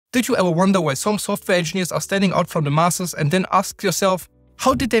Did you ever wonder why some software engineers are standing out from the masses and then ask yourself,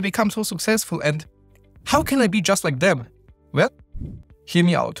 how did they become so successful and how can I be just like them? Well, hear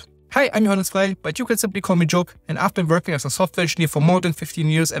me out. Hi, I'm Johannes Frey, but you can simply call me Joke, and I've been working as a software engineer for more than 15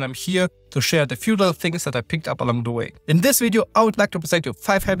 years and I'm here to share the few little things that I picked up along the way. In this video, I would like to present you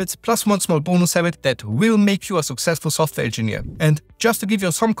 5 habits plus one small bonus habit that will make you a successful software engineer. And just to give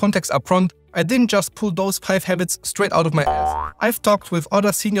you some context up front, I didn't just pull those 5 habits straight out of my ass. I've talked with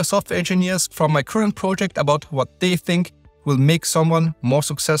other senior software engineers from my current project about what they think will make someone more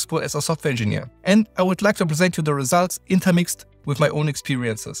successful as a software engineer. And I would like to present you the results intermixed with my own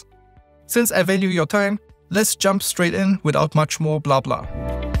experiences. Since I value your time, let's jump straight in without much more blah blah.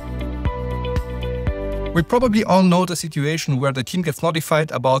 We probably all know the situation where the team gets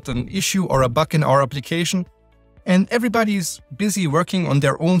notified about an issue or a bug in our application, and everybody is busy working on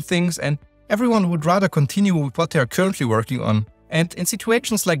their own things and everyone would rather continue with what they are currently working on. And in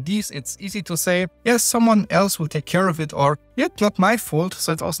situations like these, it's easy to say, yes, someone else will take care of it, or yeah, it's not my fault,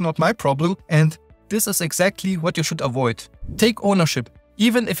 so it's also not my problem. And this is exactly what you should avoid. Take ownership,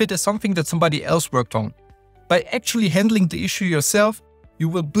 even if it is something that somebody else worked on. By actually handling the issue yourself, you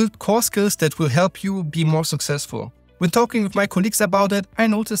will build core skills that will help you be more successful. When talking with my colleagues about it, I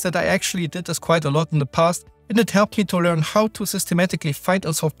noticed that I actually did this quite a lot in the past, and it helped me to learn how to systematically find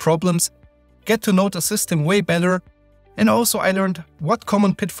and solve problems, get to know the system way better, and also I learned what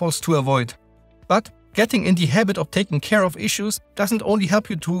common pitfalls to avoid. But getting in the habit of taking care of issues doesn't only help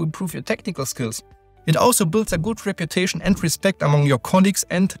you to improve your technical skills, it also builds a good reputation and respect among your colleagues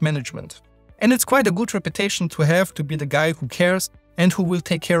and management. And it's quite a good reputation to have to be the guy who cares and who will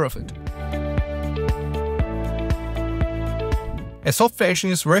take care of it. As software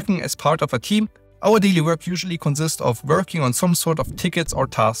engineers working as part of a team, our daily work usually consists of working on some sort of tickets or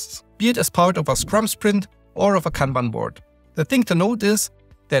tasks, be it as part of a Scrum sprint or of a Kanban board. The thing to note is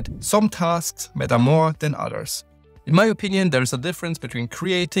that some tasks matter more than others. In my opinion, there is a difference between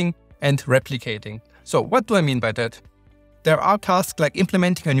creating and replicating. So what do I mean by that? There are tasks like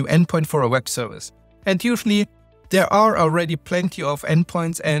implementing a new endpoint for a web service. And usually there are already plenty of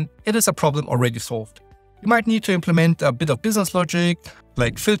endpoints and it is a problem already solved. You might need to implement a bit of business logic,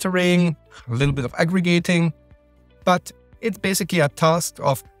 like filtering, a little bit of aggregating, but it's basically a task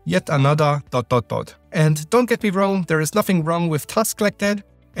of yet another ... And don't get me wrong, there is nothing wrong with tasks like that,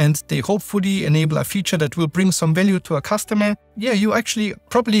 and they hopefully enable a feature that will bring some value to a customer. Yeah, you actually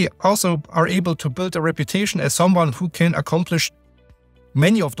probably also are able to build a reputation as someone who can accomplish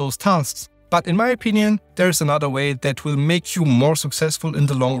many of those tasks. But in my opinion, there is another way that will make you more successful in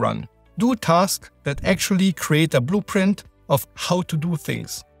the long run. Do tasks that actually create a blueprint of how to do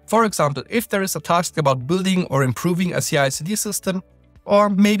things. For example, if there is a task about building or improving a CI/CD system, or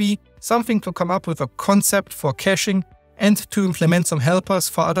maybe something to come up with a concept for caching and to implement some helpers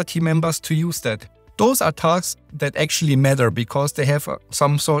for other team members to use that. Those are tasks that actually matter because they have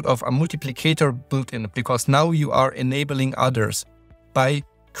some sort of a multiplicator built in, because now you are enabling others by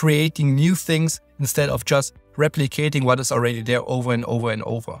creating new things instead of just replicating what is already there over and over and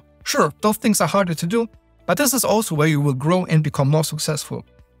over. Sure, those things are harder to do, but this is also where you will grow and become more successful.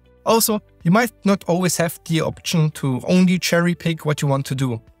 Also, you might not always have the option to only cherry pick what you want to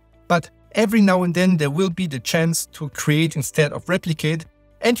do, but every now and then there will be the chance to create instead of replicate,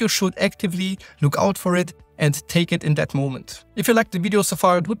 and you should actively look out for it and take it in that moment. If you liked the video so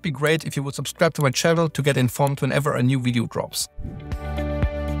far, it would be great if you would subscribe to my channel to get informed whenever a new video drops.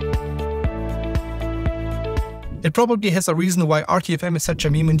 It probably has a reason why RTFM is such a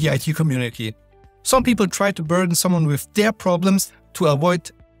meme in the IT community. Some people try to burden someone with their problems to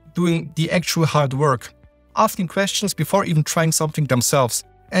avoid doing the actual hard work, asking questions before even trying something themselves.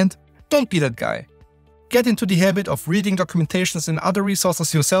 And don't be that guy. Get into the habit of reading documentations and other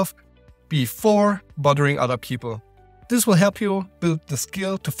resources yourself before bothering other people. This will help you build the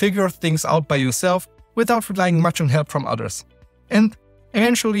skill to figure things out by yourself without relying much on help from others. And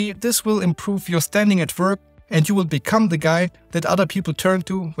eventually this will improve your standing at work and you will become the guy that other people turn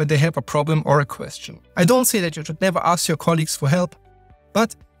to when they have a problem or a question. I don't say that you should never ask your colleagues for help,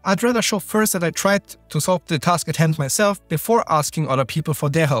 but I'd rather show first that I tried to solve the task at hand myself before asking other people for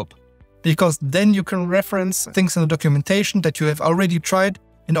their help. Because then you can reference things in the documentation that you have already tried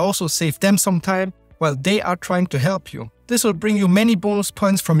and also save them some time while they are trying to help you. This will bring you many bonus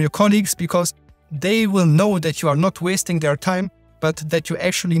points from your colleagues because they will know that you are not wasting their time, but that you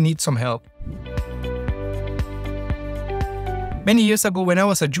actually need some help. Many years ago, when I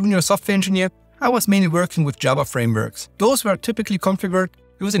was a junior software engineer, I was mainly working with Java frameworks. Those were typically configured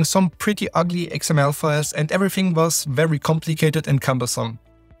using some pretty ugly XML files and everything was very complicated and cumbersome.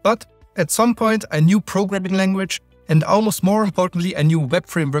 But at some point, a new programming language and almost more importantly, a new web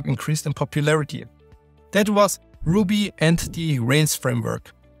framework increased in popularity. That was Ruby and the Rails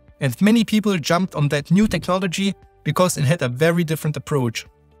framework. And many people jumped on that new technology because it had a very different approach.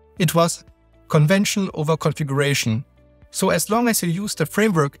 It was convention over configuration. So as long as you used the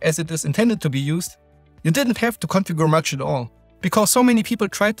framework as it is intended to be used, you didn't have to configure much at all. Because so many people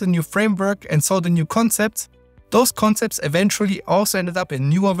tried the new framework and saw the new concepts, those concepts eventually also ended up in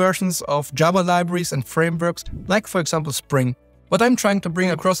newer versions of Java libraries and frameworks, like for example Spring. What I'm trying to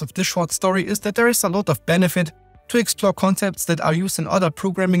bring across with this short story is that there is a lot of benefit to explore concepts that are used in other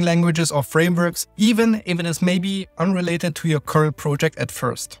programming languages or frameworks, even if it is maybe unrelated to your current project at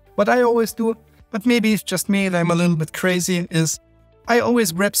first. What I always do, but maybe it's just me and I'm a little bit crazy, is I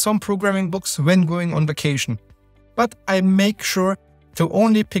always grab some programming books when going on vacation. But I make sure to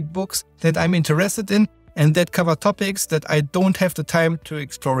only pick books that I'm interested in and that cover topics that I don't have the time to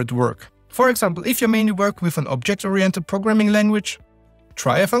explore at work. For example, if you mainly work with an object-oriented programming language,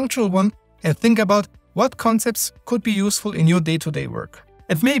 try a functional one and think about what concepts could be useful in your day-to-day work.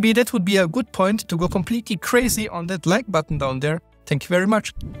 And maybe that would be a good point to go completely crazy on that like button down there. Thank you very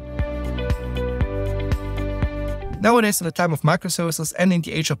much. Nowadays, in the time of microservices and in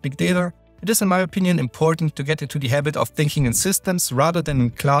the age of big data, it is in my opinion important to get into the habit of thinking in systems rather than in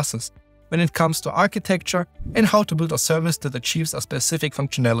classes when it comes to architecture and how to build a service that achieves a specific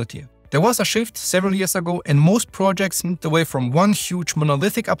functionality. There was a shift several years ago and most projects moved away from one huge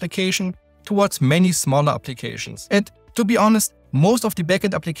monolithic application towards many smaller applications. And to be honest, most of the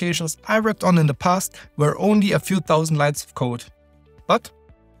backend applications I worked on in the past were only a few thousand lines of code. But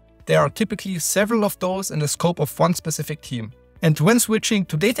there are typically several of those in the scope of one specific team. And when switching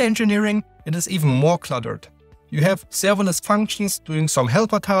to data engineering, it is even more cluttered. You have serverless functions doing some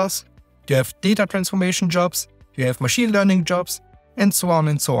helper tasks, you have data transformation jobs, you have machine learning jobs, and so on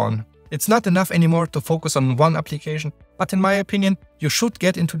and so on. It's not enough anymore to focus on one application, but in my opinion, you should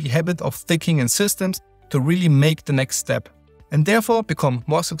get into the habit of thinking in systems to really make the next step, and therefore become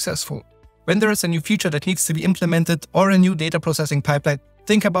more successful. When there is a new feature that needs to be implemented or a new data processing pipeline,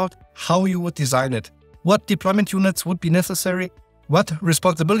 think about how you would design it. What deployment units would be necessary, what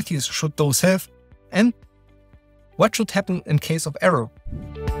responsibilities should those have, and what should happen in case of error.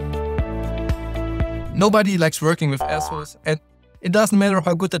 Nobody likes working with assholes, and it doesn't matter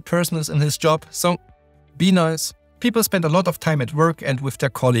how good that person is in his job, so be nice. People spend a lot of time at work and with their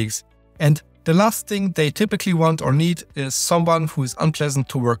colleagues, and the last thing they typically want or need is someone who is unpleasant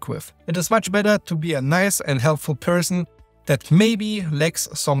to work with. It is much better to be a nice and helpful person that maybe lacks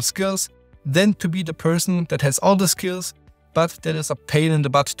some skills than to be the person that has all the skills but that is a pain in the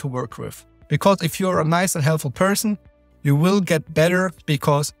butt to work with. Because if you're a nice and helpful person, you will get better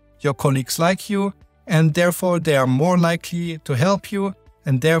because your colleagues like you, and therefore they are more likely to help you,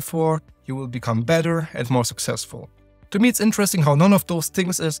 and therefore you will become better and more successful. To me, it's interesting how none of those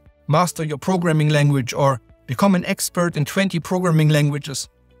things is master your programming language or become an expert in 20 programming languages.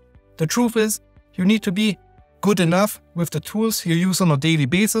 The truth is, you need to be good enough with the tools you use on a daily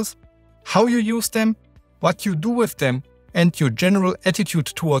basis, how you use them, what you do with them, and your general attitude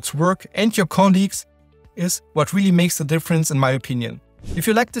towards work and your colleagues is what really makes the difference in my opinion. If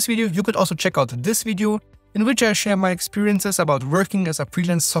you liked this video, you could also check out this video in which I share my experiences about working as a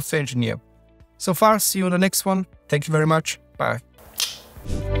freelance software engineer. So far, see you in the next one. Thank you very much. Bye.